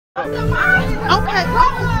Okay, go.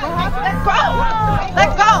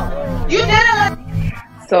 Let's go. You did it.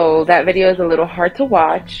 So that video is a little hard to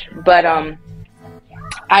watch, but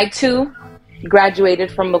I too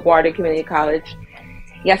graduated from LaGuardia Community College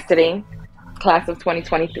yesterday, class of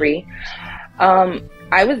 2023.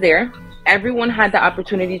 I was there. Everyone had the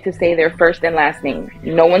opportunity to say their first and last name.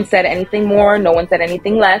 No one said anything more. No one said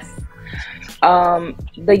anything less.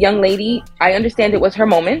 The young lady, I understand it was her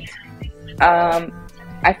moment.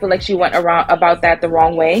 I feel like she went about that the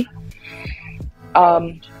wrong way.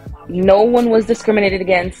 No one was discriminated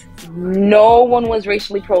against. No one was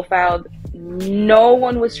racially profiled. No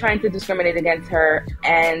one was trying to discriminate against her.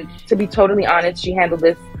 And to be totally honest, she handled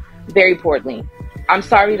this very poorly. I'm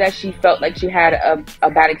sorry that she felt like she had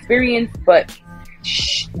a bad experience, but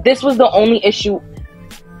this was the only issue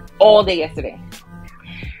all day yesterday.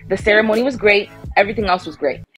 The ceremony was great. Everything else was great.